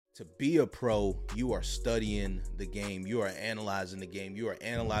to be a pro, you are studying the game. You are analyzing the game. You are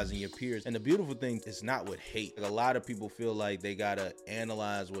analyzing your peers. And the beautiful thing is not with hate. Like, a lot of people feel like they got to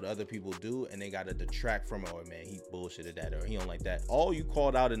analyze what other people do and they got to detract from it. Oh, man, he bullshitted that or he don't like that. All you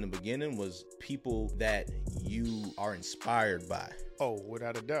called out in the beginning was people that you are inspired by. Oh,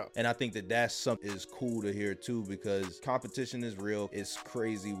 without a doubt. And I think that that's something is cool to hear too, because competition is real. It's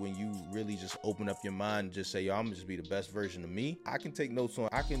crazy when you really just open up your mind and just say, yo, I'm gonna just be the best version of me. I can take notes on,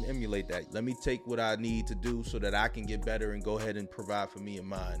 I can emulate that. Let me take what I need to do so that I can get better and go ahead and provide for me and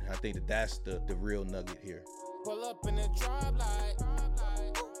mine. I think that that's the real nugget here. Pull up in the drop light.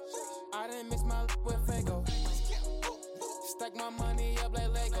 I didn't mix my with Fago. Stack my money up like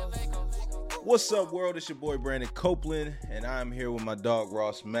Legos. What's up, world? It's your boy Brandon Copeland, and I'm here with my dog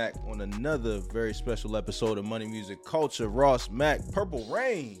Ross Mack on another very special episode of Money Music Culture. Ross Mack, Purple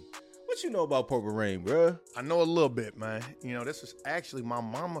Rain. What you know about Purple Rain, bro? I know a little bit, man. You know, this was actually my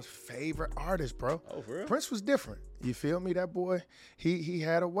mama's favorite artist, bro. Oh, for real? Prince was different. You feel me? That boy, he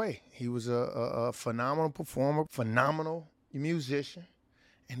had a way. He was a phenomenal performer, phenomenal musician,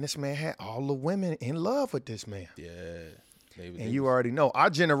 and this man had all the women in love with this man. Yeah. And you already know, our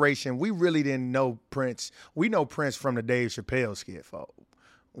generation, we really didn't know Prince. We know Prince from the Dave Chappelle skit, folks.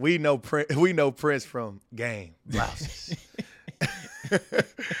 We know Prince from Game Blouses.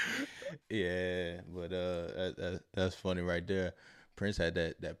 Yeah, but that's funny right there. Prince had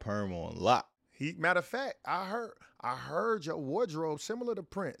that perm on lock. Matter of fact, I heard your wardrobe similar to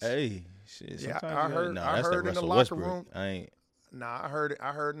Prince. Hey, shit. Yeah, I heard in the locker room. I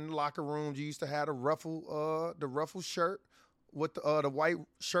heard in the locker rooms you used to have the ruffle shirt with the white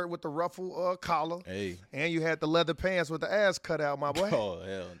shirt with the ruffle collar. Hey. And you had the leather pants with the ass cut out, my boy. Oh,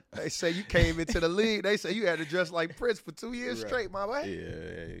 hell. They say you came into the league. They say you had to dress like Prince for 2 years straight, my boy.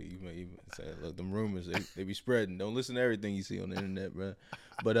 Yeah. You say, look, them rumors, they be spreading. Don't listen to everything you see on the internet, bro.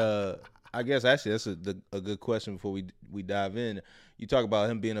 But I guess actually that's a good question before we dive in. You talk about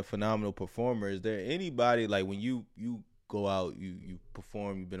him being a phenomenal performer. Is there anybody, like when you go out, you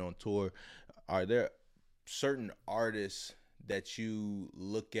perform, you've been on tour, are there certain artists that you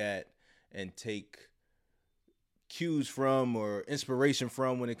look at and take cues from or inspiration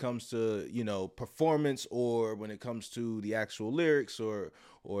from when it comes to, you know, performance, or when it comes to the actual lyrics or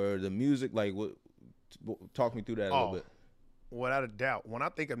the music? Like, talk me through that a little bit. Without a doubt, when I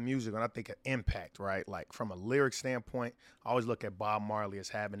think of music, when I think of impact, right, like from a lyric standpoint, I always look at Bob Marley as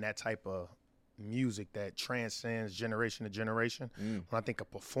having that type of music that transcends generation to generation. When I think of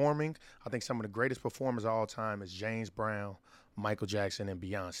performing, I think some of the greatest performers of all time is James Brown, Michael Jackson, and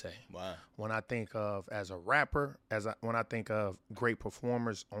Beyonce. Wow. When I think of as a rapper, when I think of great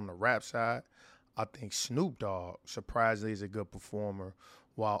performers on the rap side, I think Snoop Dogg surprisingly is a good performer,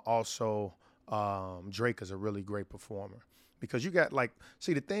 while also Drake is a really great performer. Because you got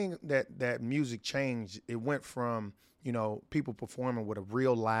the thing that music changed, it went from, you know, people performing with a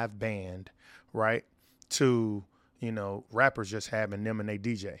real live band, right, to, you know, rappers just having them and they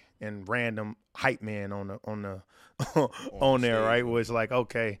DJ and random hype man on there, right? Where it's like,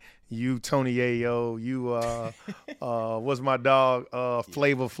 okay, you Tony Yayo, you what's my dog,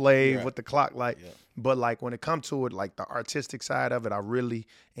 Flavor Flav with the clock light. Yeah. But like when it comes to it, like the artistic side of it, I really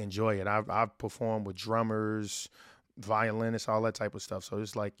enjoy it. I've performed with drummers, violinists, all that type of stuff. So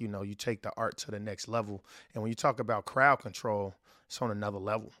it's like, you know, you take the art to the next level. And when you talk about crowd control, it's on another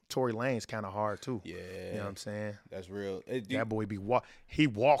level. Tory Lane's kind of hard too. Yeah. You know what I'm saying? That's real. That boy he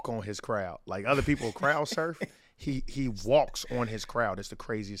walk on his crowd. Like other people crowd surf, he walks on his crowd. It's the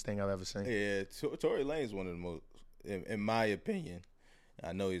craziest thing I've ever seen. Yeah, Tory Lane's one of the most, in my opinion,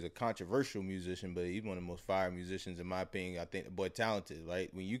 I know he's a controversial musician, but he's one of the most fire musicians in my opinion. I think the boy talented, right?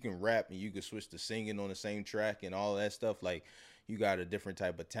 When you can rap and you can switch to singing on the same track and all that stuff, like you got a different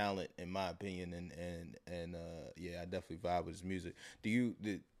type of talent in my opinion. And yeah, I definitely vibe with his music.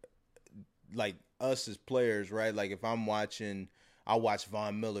 Like us as players, right? Like if I'm watching, I watch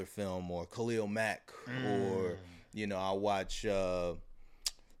Von Miller film or Khalil Mack or, you know, I watch, who's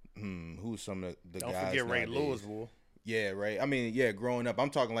some of the guys. Don't forget Ray nowadays? Louisville. Yeah, right. I mean, yeah, growing up, I'm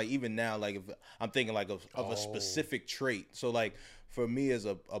talking like even now, like if I'm thinking like of a specific trait. So like for me as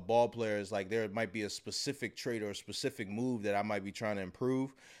a ball player, it's like there might be a specific trait or a specific move that I might be trying to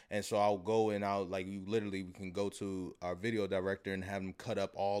improve. And so I'll go and we can go to our video director and have him cut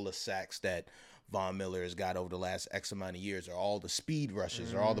up all the sacks that Von Miller has got over the last X amount of years, or all the speed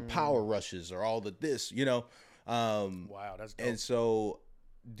rushes or all the power rushes or all the this, you know. Wow, that's dope. And so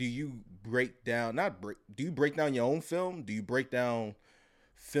do you break down your own film? Do you break down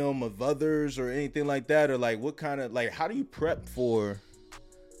film of others or anything like that? Or like what kind of, like, how do you prep for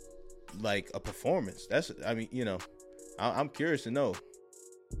like a performance? I'm curious to know.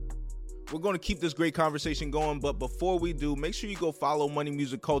 We're going to keep this great conversation going, but before we do, make sure you go follow Money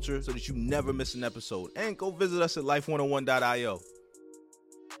Music Culture so that you never miss an episode. And go visit us at life101.io.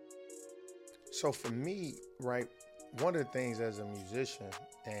 So for me, right, one of the things as a musician,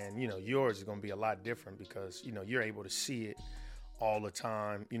 and, yours is going to be a lot different because, you're able to see it all the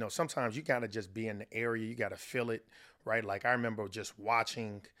time. Sometimes you got to just be in the area. You got to feel it, right? Like I remember just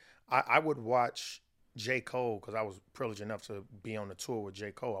watching, I would watch J. Cole because I was privileged enough to be on the tour with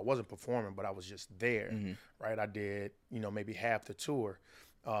J. Cole. I wasn't performing, but I was just there, right? I did, maybe half the tour.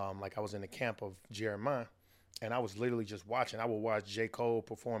 Like I was in the camp of Jeremiah, and I was literally just watching. I would watch J. Cole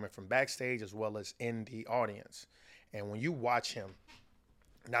performing from backstage as well as in the audience. And when you watch him,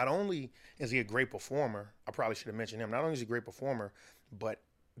 not only is he a great performer, I probably should have mentioned him, not only is he a great performer, but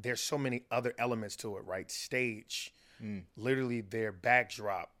there's so many other elements to it, right? Stage, literally their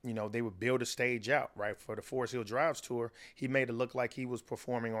backdrop, they would build a stage out, right? For the Forest Hill Drives tour, he made it look like he was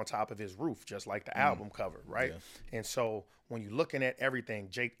performing on top of his roof, just like the album cover, right? Yeah. And so when you're looking at everything,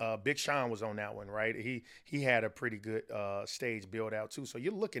 Big Sean was on that one, right? He had a pretty good stage build out too. So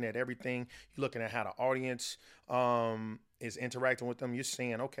you're looking at everything. You're looking at how the audience is interacting with them. You're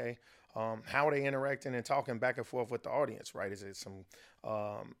seeing, okay, how are they interacting and talking back and forth with the audience, right? Is it some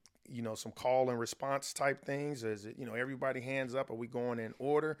some call and response type things? Is it, everybody hands up? Are we going in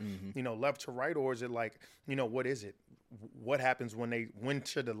order, left to right? Or is it like, what is it? What happens when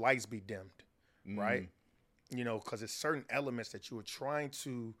should the lights be dimmed, right? Because it's certain elements that you were trying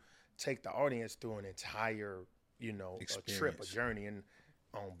to take the audience through an entire, a trip, a journey, and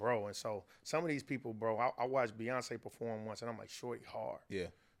bro. And so some of these people, bro, I watched Beyonce perform once, and I'm like, Shorty hard. Yeah.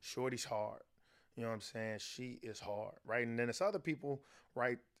 Shorty's hard. You know what I'm saying? She is hard, right? And then it's other people,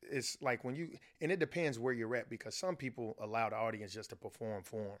 right? It's like and it depends where you're at, because some people allow the audience just to perform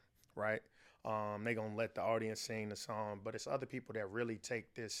for them, right? They gonna let the audience sing the song, but it's other people that really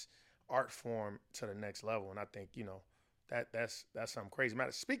take this art form to the next level. And I think, that's something crazy.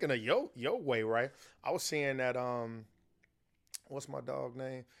 Matter. Speaking of your way, right? I was seeing that, what's my dog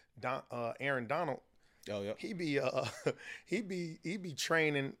name? Aaron Donald. Oh yeah. He be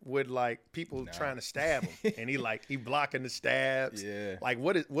training with like people trying to stab him, and he blocking the stabs. Yeah. Like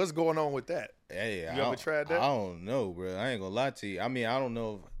what's going on with that? Hey, you ever tried that? I don't know, bro. I ain't gonna lie to you. I mean, I don't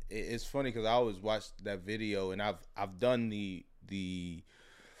know. It's funny because I always watch that video, and I've done the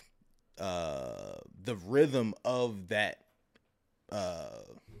rhythm of that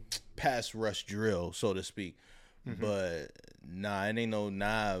pass rush drill, so to speak. But nah, it ain't no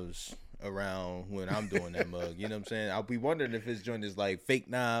knives around when I'm doing that mug. You know what I'm saying? I'll be wondering if his joint is like fake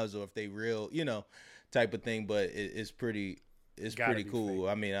knives or if they real, type of thing. But it's pretty cool.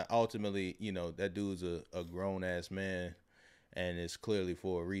 Fake. I mean, ultimately, that dude's a grown ass man, and it's clearly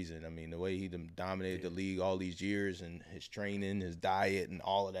for a reason. I mean, the way he dominated the league all these years, and his training, his diet, and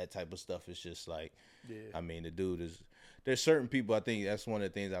all of that type of stuff is just like, I mean, the dude is. There's certain people. I think that's one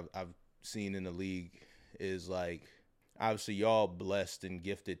of the things I've seen in the league is like, obviously y'all blessed and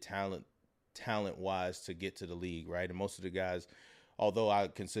gifted talent wise to get to the league, right? And most of the guys, although I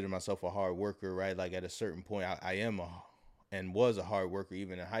consider myself a hard worker, right? Like at a certain point, I am and was a hard worker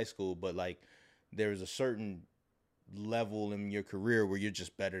even in high school, but like there's a certain level in your career where you're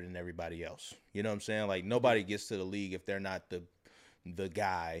just better than everybody else. You know what I'm saying? Like nobody gets to the league if they're not the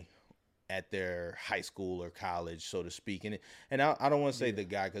guy at their high school or college, so to speak. And I don't want to say the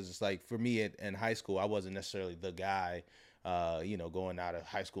guy, because it's like for me in high school, I wasn't necessarily the guy, going out of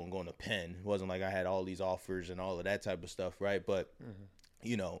high school and going to Penn. It wasn't like I had all these offers and all of that type of stuff, right? But,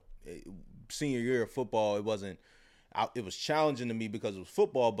 senior year of football, it was challenging to me because it was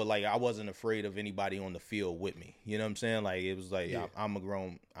football, but like I wasn't afraid of anybody on the field with me. You know what I'm saying? Like it was like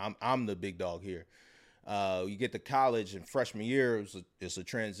I'm the big dog here. You get to college and freshman year, it's a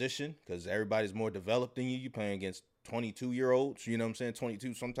transition because everybody's more developed than you. You're playing against 22-year-olds, you know what I'm saying?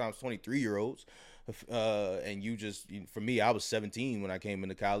 22, sometimes 23-year-olds. And for me, I was 17 when I came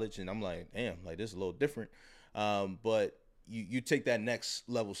into college, and I'm like, damn, like this is a little different. But you take that next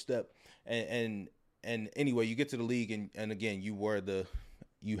level step, and anyway, you get to the league, and again,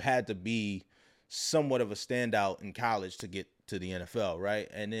 you had to be somewhat of a standout in college to get to the NFL, right?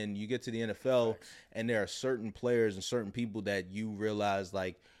 And then you get to the NFL, and there are certain players and certain people that you realize,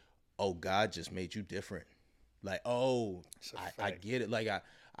 like, oh, God just made you different. Like, oh, I get it. Like,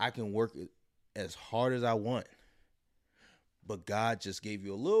 I can work as hard as I want, but God just gave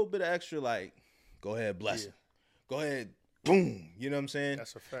you a little bit of extra, like, go ahead, bless him. Go ahead, boom. You know what I'm saying?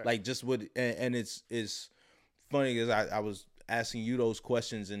 That's a fact. Like, just and it's funny because I was asking you those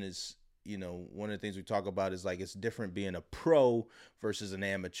questions, and it's, one of the things we talk about is like it's different being a pro versus an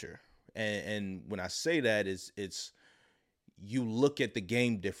amateur. And when I say that, it's you look at the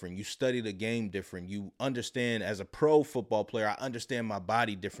game different. You study the game different. You understand, as a pro football player, I understand my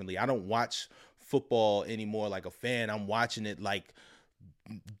body differently. I don't watch football anymore like a fan. I'm watching it like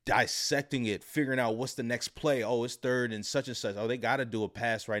dissecting it, figuring out what's the next play. Oh, it's third and such. Oh, they got to do a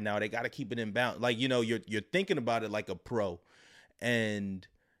pass right now. They got to keep it in bounds. Like, you're thinking about it like a pro. And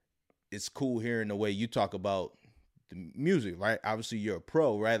it's cool hearing the way you talk about the music, right? Obviously you're a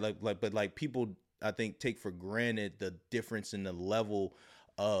pro, right? But people, I think, take for granted the difference in the level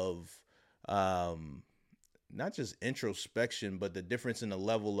of not just introspection, but the difference in the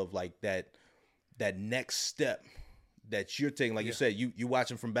level of like that next step that you're taking. Like you said, you watch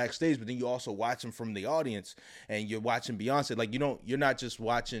them from backstage, but then you also watch them from the audience, and you're watching Beyonce. Like, you're not just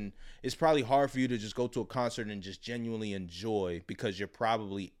watching. It's probably hard for you to just go to a concert and just genuinely enjoy, because you're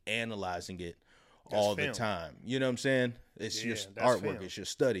probably analyzing it all the time. You know what I'm saying? It's your artwork. Film. It's your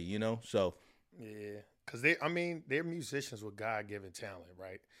study, So yeah, because they're musicians with God-given talent,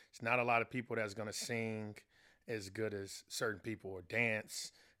 right? It's not a lot of people that's gonna sing as good as certain people, or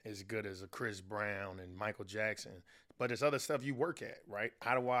dance as good as a Chris Brown and Michael Jackson. But it's other stuff you work at, right?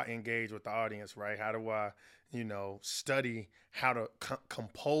 How do I engage with the audience, right? How do I, study how to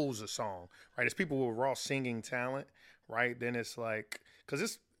compose a song, right? It's people with raw singing talent, right? Then it's like, because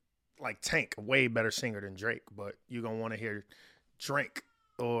it's like Tank, a way better singer than Drake, but you're going to want to hear Drake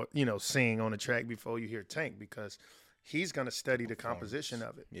or, sing on the track before you hear Tank, because he's going to study the composition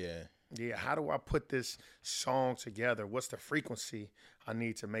of it. Yeah. Yeah, how do I put this song together? What's the frequency I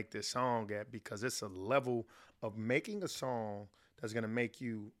need to make this song at? Because it's a level of making a song that's going to make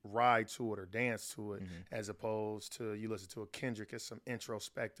you ride to it or dance to it, as opposed to you listen to a Kendrick, it's some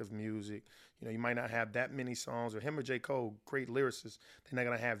introspective music. You might not have that many songs, or him or J. Cole, great lyricists, they're not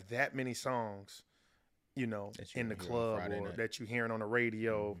going to have that many songs, in the club, or that you hearing on the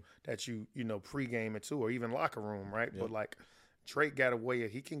radio, that you pregame it to, or even locker room, right? Yep. But like Drake got a way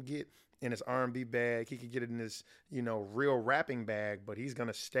he can get in his R&B bag, he can get it in his, real rapping bag, but he's going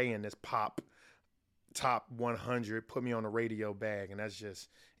to stay in this pop top 100, put me on the radio bag. And that's just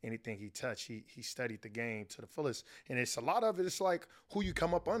anything he touched. He studied the game to the fullest. And it's a lot of it, it's like who you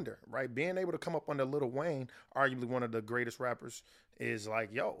come up under, right? Being able to come up under Lil Wayne, arguably one of the greatest rappers, is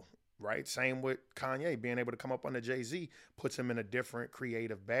like, right? Same with Kanye. Being able to come up under Jay-Z puts him in a different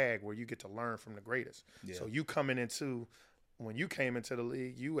creative bag where you get to learn from the greatest. Yeah. So you coming into, when you came into the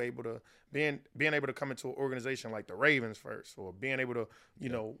league, you able to being able to come into an organization like the Ravens first, or being able to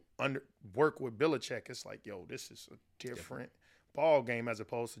work with Belichick. It's like, this is a different ball game, as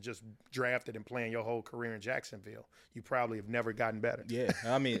opposed to just drafted and playing your whole career in Jacksonville. You probably have never gotten better. Yeah,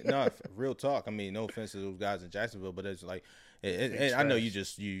 no, real talk. No offense to those guys in Jacksonville, but it's like, I know you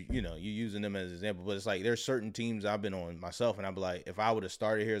using them as an example, but it's like there's certain teams I've been on myself, and I'd be like, if I would have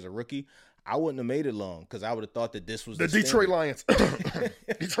started here as a rookie, I wouldn't have made it long, because I would have thought that this was the Detroit Lions.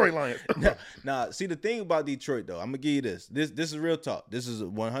 Detroit Lions. Nah, see, the thing about Detroit, though, I'm going to give you this. This is real talk. This is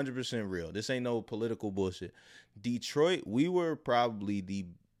 100% real. This ain't no political bullshit. Detroit, we were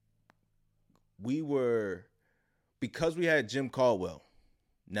because we had Jim Caldwell.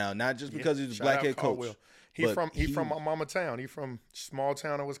 Now, not just because he was a black head coach. He from my mama town. He from small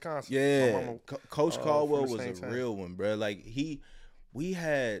town in Wisconsin. Yeah, Coach Caldwell was a real one, bro. Like,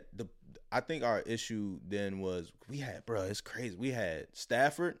 I think our issue then was it's crazy. We had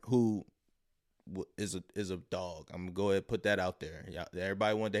Stafford, who is a dog. I'm gonna go ahead and put that out there.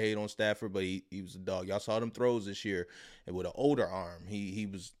 Everybody wanted to hate on Stafford, but he was a dog. Y'all saw them throws this year, and with an older arm, he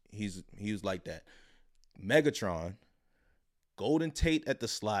was like that. Megatron, Golden Tate at the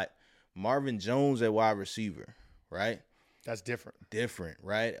slot, Marvin Jones at wide receiver, right? That's different. Different,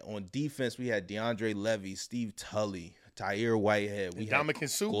 right? On defense, we had DeAndre Levy, Steve Tully, Tyre Whitehead. We had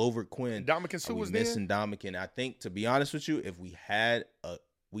Glover Quinn. Dominican Sue was missing Dominican. I think, to be honest with you, if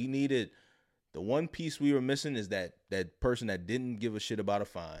we needed the one piece we were missing is that person that didn't give a shit about a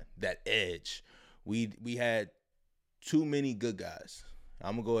fine, that edge. We had too many good guys.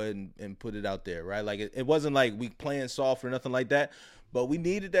 I'm gonna go ahead and put it out there, right? Like it wasn't like we playing soft or nothing like that, but we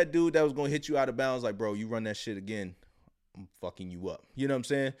needed that dude that was gonna hit you out of bounds. Like, bro, you run that shit again, I'm fucking you up. You know what I'm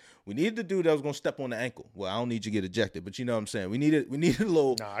saying? We needed the dude that was gonna step on the ankle. Well, I don't need you to get ejected, but you know what I'm saying? We needed a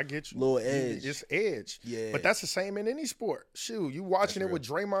little. Nah, I get you. Little edge. It's edge. Yeah. But that's the same in any sport. Shoot, you watching it with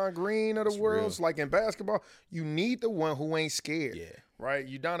Draymond Green of the world, like in basketball. You need the one who ain't scared. Yeah. Right?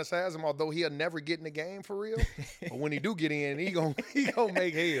 Udonis Haslem, although he'll never get in the game for real, but when he do get in, he gonna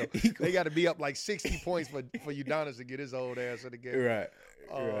make hell. They got to be up like 60 points for Udonis to get his old ass in the game. Right.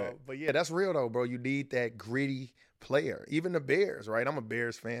 But yeah, that's real though, bro. You need that gritty player. Even the Bears, right? I'm a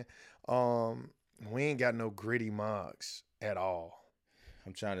Bears fan. We ain't got no gritty mugs at all.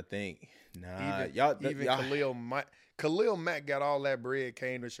 I'm trying to think. Nah, y'all. Khalil Mack got all that bread,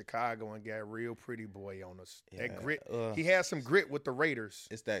 came to Chicago and got real pretty boy on us. Yeah, that grit. He had some grit with the Raiders.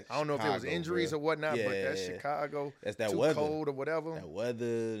 It's that. I don't know if it was injuries or whatnot, but that's Chicago. That's that too weather. Cold or whatever. That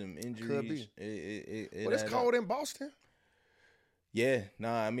weather, them injuries. Could be. But it's cold in Boston. Yeah,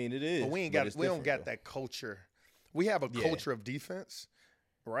 I mean it is. But we don't got that culture. We have a culture of defense,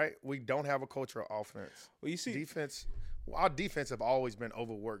 right? We don't have a culture of offense. Well, you see, defense. Our defense have always been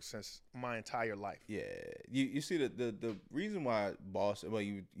overworked since my entire life. Yeah, you see the reason why Boston. Well,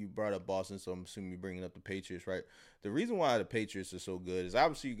 you brought up Boston, so I'm assuming you're bringing up the Patriots, right? The reason why the Patriots are so good is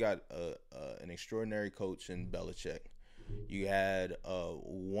obviously you got an extraordinary coach in Belichick. You had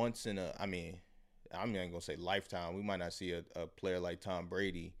once in a, I mean, I'm not gonna say lifetime. We might not see a player like Tom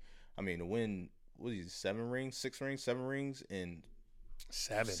Brady. I mean, to win, what was he, 7 rings, 6 rings, 7 rings in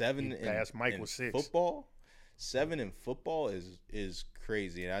 7 past Mike with 6 football. 7 in football is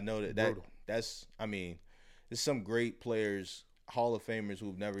crazy, and I know that's. I mean, there's some great players, Hall of Famers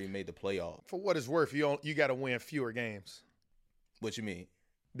who've never even made the playoff. For what it's worth, you got to win fewer games. What you mean?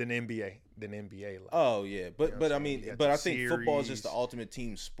 Than NBA. Like, oh yeah, but I mean, but I think series. football is just the ultimate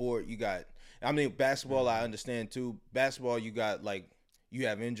team sport. You got, I mean, basketball I understand too. Basketball you got like. You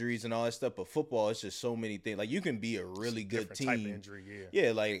have injuries and all that stuff, but football, it's just so many things. Like you can be a really good team. Type of injury,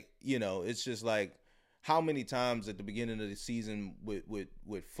 yeah, like it's just like how many times at the beginning of the season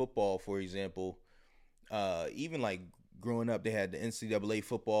with football, for example, even like growing up, they had the NCAA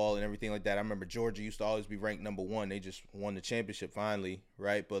football and everything like that. I remember Georgia used to always be ranked number 1. They just won the championship finally,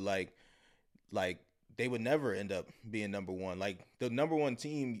 right? But like they would never end up being number 1. Like the number 1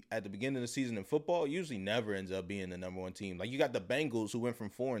 team at the beginning of the season in football usually never ends up being the number 1 team. Like you got the Bengals who went from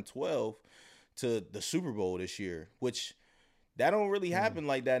 4-12 to the Super Bowl this year, which that don't really happen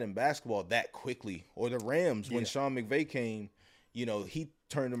like that in basketball that quickly. Or the Rams when Sean McVay came, he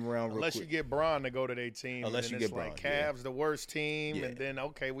turned them around real quick. Unless you get Braun to go to their team. Unless you get Braun. Cavs the worst team, and then,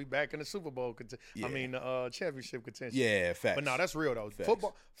 okay, we back in the Super Bowl. Championship contention. Yeah, facts. But no, that's real, though. Facts.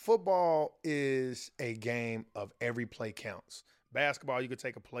 Football is a game of every play counts. Basketball, you could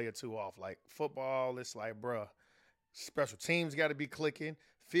take a play or two off. Like, football, it's like, bruh, special teams got to be clicking.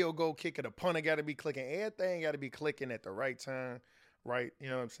 Field goal kicker, the punter got to be clicking. Everything got to be clicking at the right time, right? You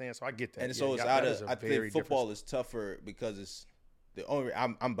know what I'm saying? So I get that. And so it's I think football is tougher because it's the only.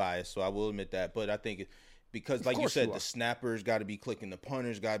 I'm biased, so I will admit that. But I think because, like you said, the snappers got to be clicking, the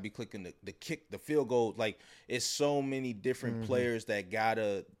punters got to be clicking, the kick, the field goal. Like it's so many different players that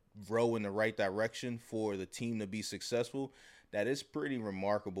gotta row in the right direction for the team to be successful. That is pretty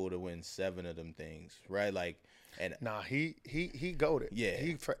remarkable to win 7 of them things, right? Like. And he goated. Yeah.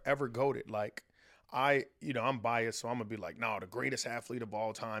 He forever goated. Like I'm biased, so I'm gonna be like, no, the greatest athlete of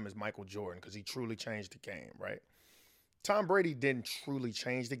all time is Michael Jordan because he truly changed the game, right? Tom Brady didn't truly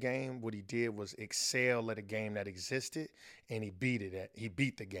change the game. What he did was excel at a game that existed, and he beat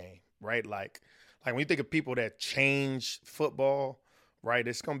the game, right? Like when you think of people that change football, right?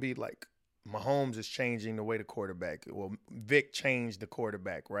 It's gonna be like Mahomes is changing the way the quarterback. Well, Vic changed the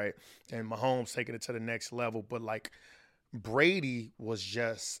quarterback, right? And Mahomes taking it to the next level. But like Brady was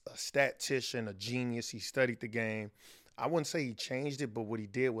just a statistician, a genius. He studied the game. I wouldn't say he changed it, but what he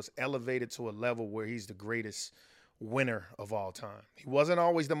did was elevate it to a level where he's the greatest winner of all time. He wasn't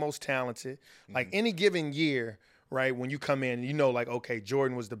always the most talented. Like any given year, right, when you come in, like, okay,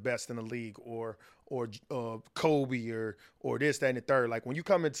 Jordan was the best in the league, or Kobe or this, that, and the third. Like when you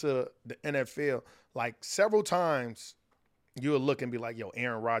come into the NFL, like several times you'll look and be like, yo,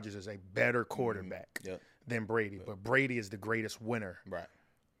 Aaron Rodgers is a better quarterback than Brady. Yep. But Brady is the greatest winner. Right.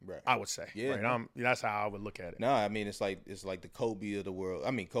 I would say. Yeah. Right. That's how I would look at it. No, I mean it's like the Kobe of the world.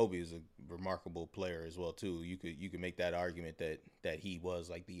 I mean, Kobe is a remarkable player as well too. You could make that argument that he was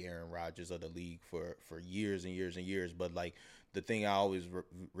like the Aaron Rodgers of the league for years and years and years. But like the thing I always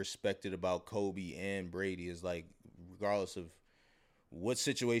respected about Kobe and Brady is like, regardless of what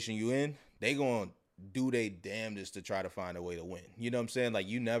situation you in, they gonna do their damnedest to try to find a way to win. You know what I'm saying? Like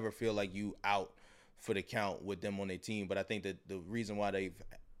you never feel like you out for the count with them on their team. But I think that the reason why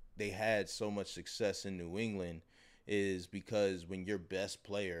they had so much success in New England is because when your best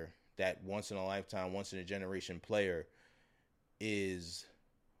player, that once in a lifetime, once in a generation player, is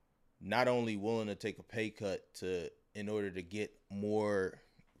not only willing to take a pay cut in order to get more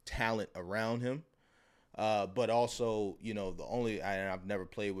talent around him, but also, I've never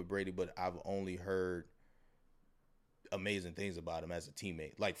played with Brady, but I've only heard amazing things about him as a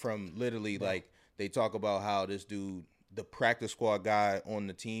teammate. Like from literally, like they talk about how this dude, the practice squad guy on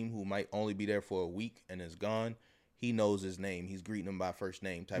the team who might only be there for a week and is gone, he knows his name. He's greeting him by first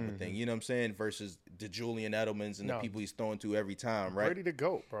name type of thing. You know what I'm saying? Versus the Julian Edelmans and the people he's throwing to every time, right? Brady the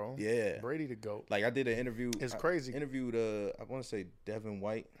GOAT, bro. Yeah. Brady the GOAT. Like, I did an interview. It's crazy. I interviewed, I want to say Devin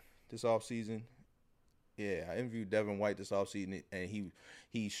White this offseason. Yeah, I interviewed Devin White this offseason, and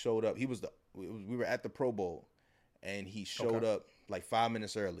he showed up. We were at the Pro Bowl, and he showed up like 5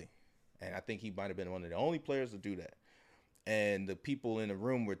 minutes early. And I think he might have been one of the only players to do that. And the people in the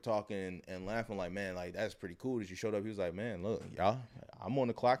room were talking and laughing like, man, like, that's pretty cool that you showed up. He was like, man, look, y'all, I'm on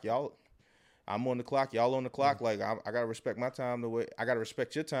the clock. Y'all on the clock. Like, I got to respect my time the way – I got to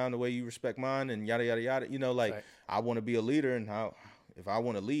respect your time the way you respect mine and yada, yada, yada. You know, like, right. I want to be a leader, and if I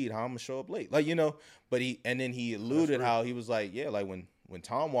want to lead, how I'm going to show up late. Like, you know, but then he alluded how he was like, yeah, like, when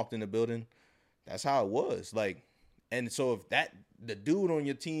Tom walked in the building, that's how it was. Like, and so if the dude on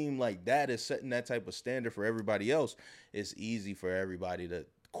your team like that is setting that type of standard for everybody else, it's easy for everybody to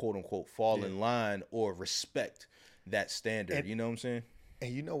quote unquote fall in line or respect that standard. And, you know what I'm saying?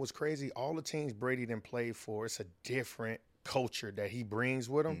 And you know what's crazy? All the teams Brady done played for, it's a different culture that he brings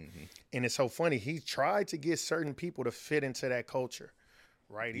with him. And it's so funny. He tried to get certain people to fit into that culture.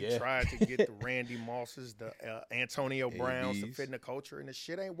 Right? He tried to get the Randy Mosses, the Antonio Browns to fit in the culture, and the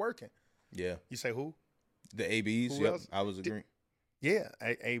shit ain't working. Yeah. You say who? The ABs. Yep. I was agreeing. Yeah,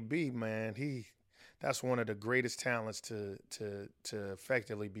 AB, man, that's one of the greatest talents to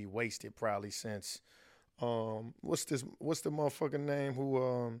effectively be wasted probably since what's the motherfucking name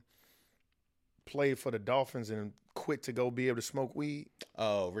who played for the Dolphins and quit to go be able to smoke weed?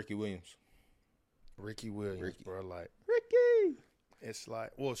 Oh, Ricky Williams. Ricky, bro, like Ricky. It's like,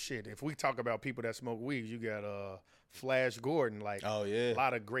 well, shit, if we talk about people that smoke weed, you got Flash Gordon, like, a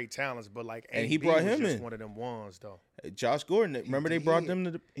lot of great talents, but like, and he brought him just in. One of them ones though. Josh Gordon, remember they brought them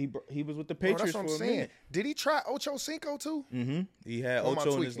to he was with the Patriots that's what for I'm a minute. Did he try Ocho Cinco too? Mm-hmm. He had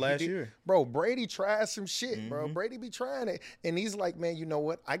Ocho in his last year. Bro, Brady tried some shit, bro. Brady be trying it, and he's like, man, you know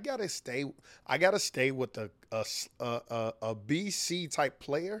what? I gotta stay with a BC type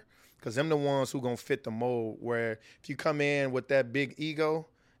player, because them the ones who gonna fit the mold. Where if you come in with that big ego,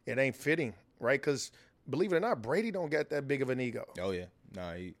 it ain't fitting, right? Because believe it or not, Brady don't get that big of an ego. Oh yeah,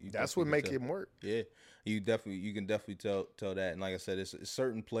 nah. That's what makes him work. Yeah, you can definitely tell that. And like I said, it's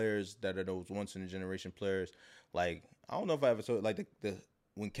certain players that are those once in a generation players. Like, I don't know if I ever told, like, the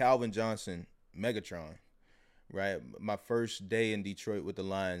when Calvin Johnson, Megatron, right? My first day in Detroit with the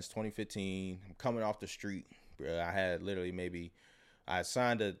Lions, 2015. I'm coming off the street, bro. I had literally I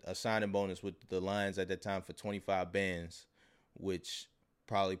signed a signing bonus with the Lions at that time for 25 bands, which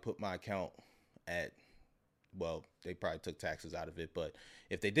probably put my account at, well, they probably took taxes out of it, but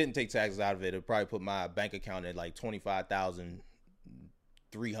if they didn't take taxes out of it, it probably put my bank account at like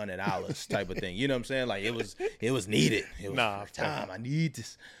 $25,300 type of thing. You know what I'm saying? Like, it was needed. It was time. I need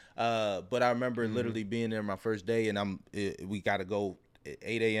this. But I remember literally being there my first day, and we got to go at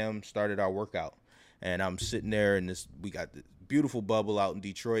 8 a.m. started our workout, and I'm sitting there, and we got this beautiful bubble out in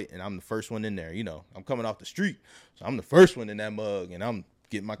Detroit, and I'm the first one in there. You know, I'm coming off the street, so I'm the first one in that mug, and I'm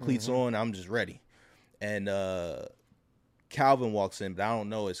getting my cleats on. I'm just ready. And Calvin walks in, but I don't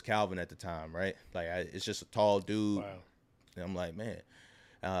know it's Calvin at the time, right? Like, it's just a tall dude. Wow. And I'm like, man.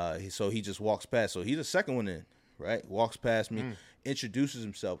 So he just walks past. So he's the second one in, right? Walks past me, introduces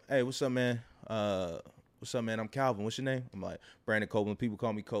himself. Hey, what's up, man? What's up, man? I'm Calvin. What's your name? I'm like, Brandon Copeland. People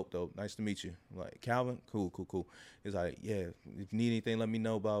call me Cope, though. Nice to meet you. I'm like, Calvin? Cool. He's like, yeah, if you need anything, let me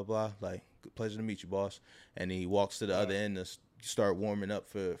know, blah, blah, blah. Like, pleasure to meet you, boss. And he walks to the other end to start warming up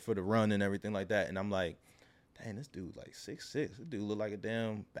for the run and everything like that. And I'm like, dang, this dude like 6'6". This dude look like a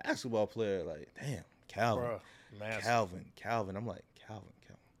damn basketball player. Like, damn, Calvin. Bruh, Calvin. I'm like, Calvin.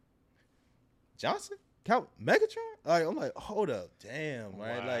 Johnson? Calvin? Megatron? Like, I'm like, hold up. Damn,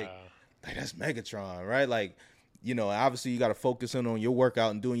 right? Wow. Like, that's Megatron, right? Like, you know, obviously you got to focus in on your workout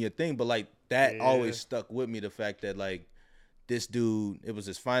and doing your thing. But, like, that always stuck with me, the fact that, like, this dude, it was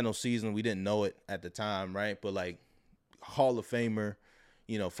his final season. We didn't know it at the time, right? But, like, Hall of Famer,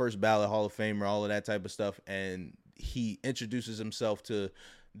 you know, first ballot Hall of Famer, all of that type of stuff. And he introduces himself to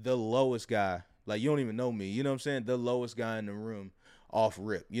the lowest guy. Like, you don't even know me. You know what I'm saying? The lowest guy in the room off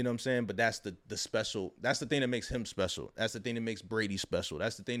rip. You know what I'm saying? But that's the special. That's the thing that makes him special. That's the thing that makes Brady special.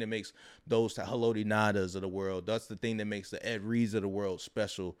 That's the thing that makes those Haloti Nadas of the world. That's the thing that makes the Ed Reeds of the world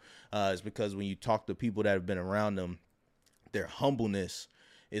special. Is because when you talk to people that have been around them, their humbleness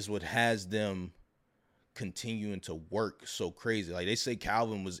is what has them continuing to work so crazy. Like, they say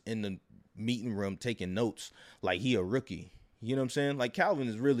Calvin was in the meeting room taking notes like he a rookie. You know what I'm saying? Like, Calvin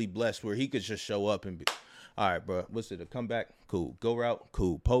is really blessed where he could just show up and be, all right, bro, what's it, a comeback? Cool. Go route?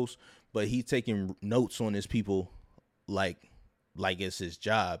 Cool. Post. But he taking notes on his people like it's his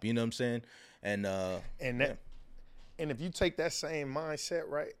job. You know what I'm saying? And And if you take that same mindset,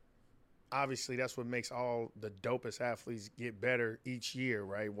 right, obviously that's what makes all the dopest athletes get better each year,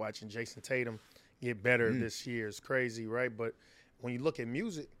 right? Watching Jason Tatum get better this year is crazy, right? But when you look at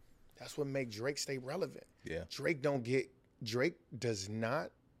music, that's what makes Drake stay relevant. Yeah. Drake does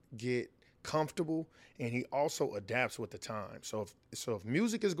not get comfortable, and he also adapts with the time. So if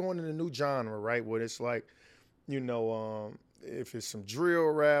music is going in a new genre, right, where it's like, if it's some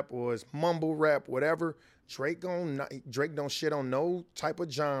drill rap or it's mumble rap, whatever, Drake don't shit on no type of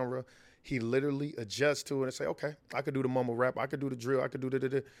genre. He literally adjusts to it and say, okay, I could do the mumble rap, I could do the drill, I could do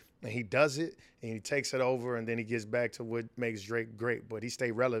the and he does it, and he takes it over, and then he gets back to what makes Drake great. But he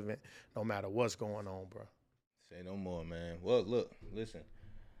stay relevant no matter what's going on, bro. Say no more, man. Well, look, listen,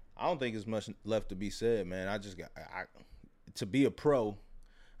 I don't think there's much left to be said, man. To be a pro,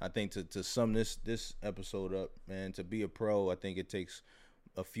 I think to sum this episode up, man, to be a pro, I think it takes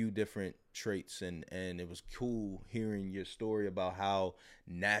a few different traits, and it was cool hearing your story about how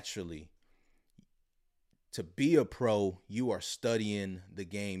naturally to be a pro, you are studying the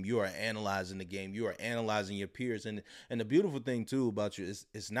game, you are analyzing the game, you are analyzing your peers, and the beautiful thing too about you is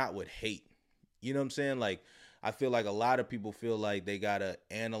it's not with hate. You know what I'm saying? Like, I feel like a lot of people feel like they gotta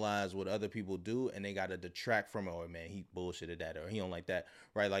analyze what other people do, and they gotta detract from it. Oh man, he bullshitted that, or he don't like that,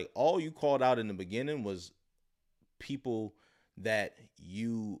 right? Like, all you called out in the beginning was people that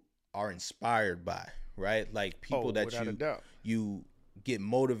you are inspired by, right? Like people that you get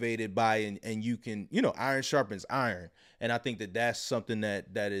motivated by, and you can, iron sharpens iron. And I think that that's something that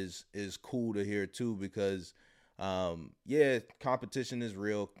is cool to hear too, because competition is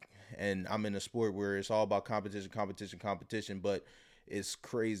real, and I'm in a sport where it's all about competition, but it's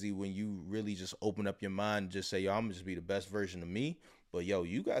crazy when you really just open up your mind and just say, yo, I'm gonna just be the best version of me. But yo,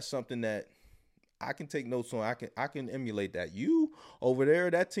 you got something that I can take notes on. I can emulate that. You over there,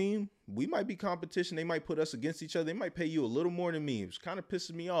 that team, we might be competition. They might put us against each other. They might pay you a little more than me. It's kind of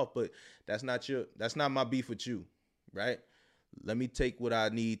pissing me off, but that's not my beef with you, right? Let me take what I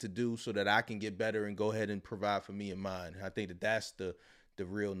need to do so that I can get better and go ahead and provide for me and mine. I think that's the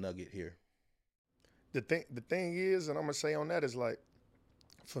real nugget here. The thing is, and I'm gonna say on that is, like,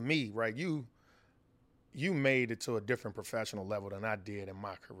 for me, right, you made it to a different professional level than I did in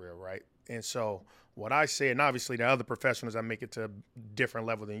my career, right? And so what I say, and obviously the other professionals, I make it to a different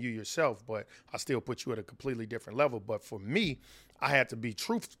level than you yourself, but I still put you at a completely different level. But for me, I had to be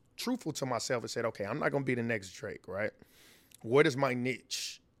truthful to myself and said, okay, I'm not going to be the next Drake, right? What is my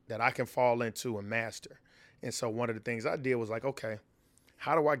niche that I can fall into and master? And so one of the things I did was like, okay,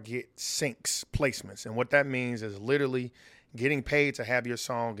 how do I get syncs, placements? And what that means is literally getting paid to have your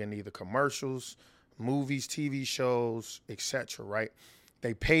song in either commercials, movies, TV shows, etc., right?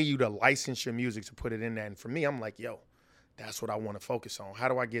 They pay you to license your music to put it in there. And for me, I'm like, yo, that's what I want to focus on. How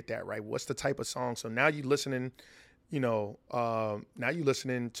do I get that right? What's the type of song? So now you listening,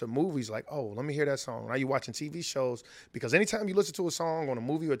 to movies like, oh, let me hear that song. Now you watching TV shows, because anytime you listen to a song on a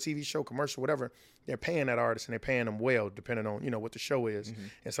movie or a TV show, commercial, whatever, they're paying that artist, and they're paying them well, depending on, what the show is. Mm-hmm.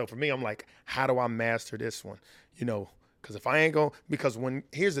 And so for me, I'm like, how do I master this one? Because if I ain't going,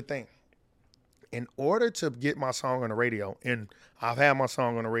 here's the thing. In order to get my song on the radio, and I've had my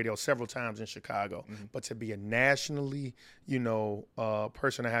song on the radio several times in Chicago, but to be a nationally,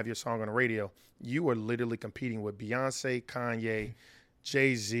 person to have your song on the radio, you are literally competing with Beyonce, Kanye,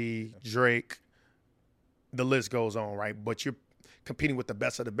 Jay-Z, Drake, the list goes on, right? But you're competing with the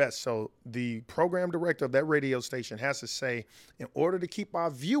best of the best. So the program director of that radio station has to say, in order to keep our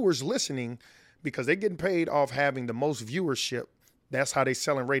viewers listening, because they're getting paid off having the most viewership, that's how they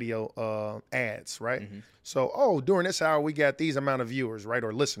selling radio ads, right? Mm-hmm. So, during this hour, we got these amount of viewers, right?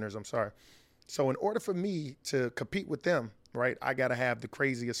 Or listeners, I'm sorry. So in order for me to compete with them, right, I got to have the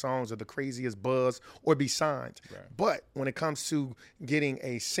craziest songs or the craziest buzz or be signed. Right. But when it comes to getting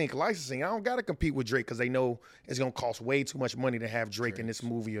a sync licensing, I don't got to compete with Drake because they know it's going to cost way too much money to have Drake in this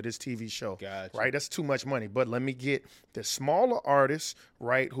movie or this TV show. Gotcha. Right? That's too much money. But let me get the smaller artist,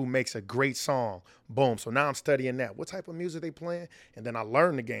 right, who makes a great song. Boom. So now I'm studying that. What type of music they playing? And then I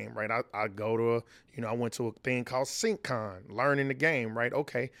learn the game, right? I go to I went to a thing called SyncCon, learning the game, right?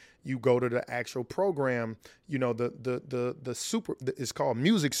 Okay. You go to the actual program, it's called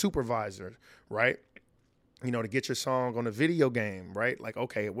Music Supervisor, right? To get your song on a video game, right? Like,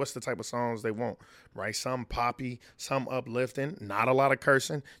 okay, what's the type of songs they want, right? Some poppy, some uplifting, not a lot of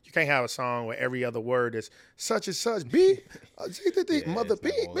cursing. You can't have a song where every other word is such and such, beep, mother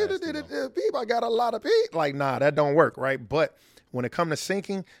beep, beep, I got a lot of beep. Like, nah, that don't work, right? But when it comes to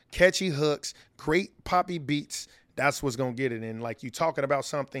syncing, catchy hooks, great poppy beats, that's what's going to get it. And like, you talking about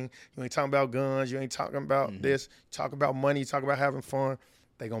something, you ain't talking about guns, you ain't talking about this, you talk about money, you talk about having fun.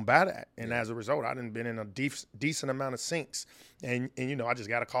 they gonna buy that. And as a result, I done been in a decent amount of syncs. And you know, I just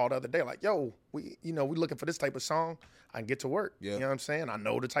got a call the other day like, yo, we looking for this type of song. I can get to work. Yeah. You know what I'm saying? I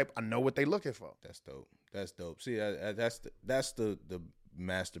know what they looking for. That's dope. That's dope. See, that's the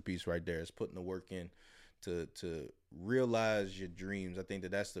masterpiece right there. Is putting the work in to realize your dreams. I think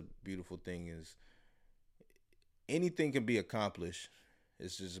that's the beautiful thing is anything can be accomplished.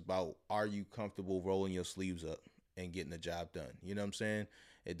 It's just about, are you comfortable rolling your sleeves up and getting the job done? You know what I'm saying?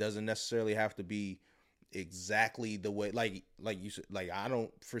 It doesn't necessarily have to be exactly the way, like you said, like I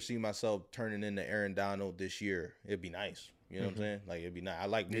don't foresee myself turning into Aaron Donald this year. It'd be nice. You know what I'm saying? Like it'd be nice. I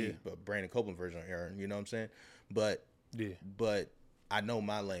like me, but Brandon Copeland version of Aaron, you know what I'm saying? But I know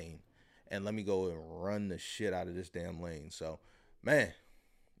my lane and let me go and run the shit out of this damn lane. So, man,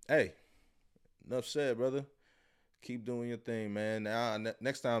 hey, enough said, brother. Keep doing your thing, man. Now,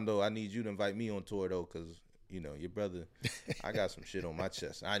 next time, though, I need you to invite me on tour, though, because, you know, your brother, I got some shit on my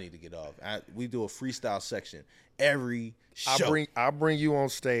chest. I need to get off. We do a freestyle section every show. I'll bring you on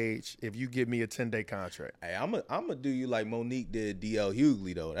stage if you give me a 10-day contract. Hey, I'm gonna do you like Monique did D.L.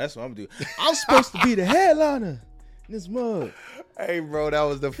 Hughley, though. That's what I'm going to do. I'm supposed to be the headliner in this mug. Hey, bro, that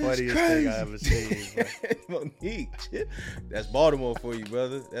was the funniest thing I ever seen, bro. Monique, that's Baltimore for you,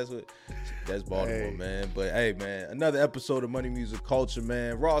 brother. That's Baltimore, man. But hey, man, another episode of Money Music Culture,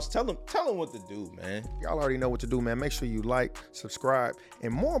 man. Ross, tell them what to do, man. Y'all already know what to do, man. Make sure you like, subscribe,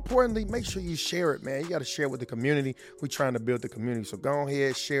 and more importantly, make sure you share it, man. You got to share it with the community. We're trying to build the community, so go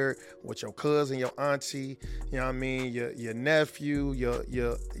ahead, share it with your cousin, your auntie, you know what I mean, your nephew,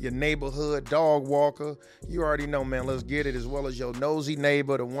 your neighborhood dog walker. You already know, man. Let's get it, as well as your nosy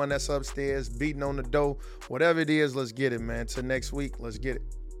neighbor, the one that's upstairs beating on the door. Whatever it is, let's get it, man. Till next week, let's get it.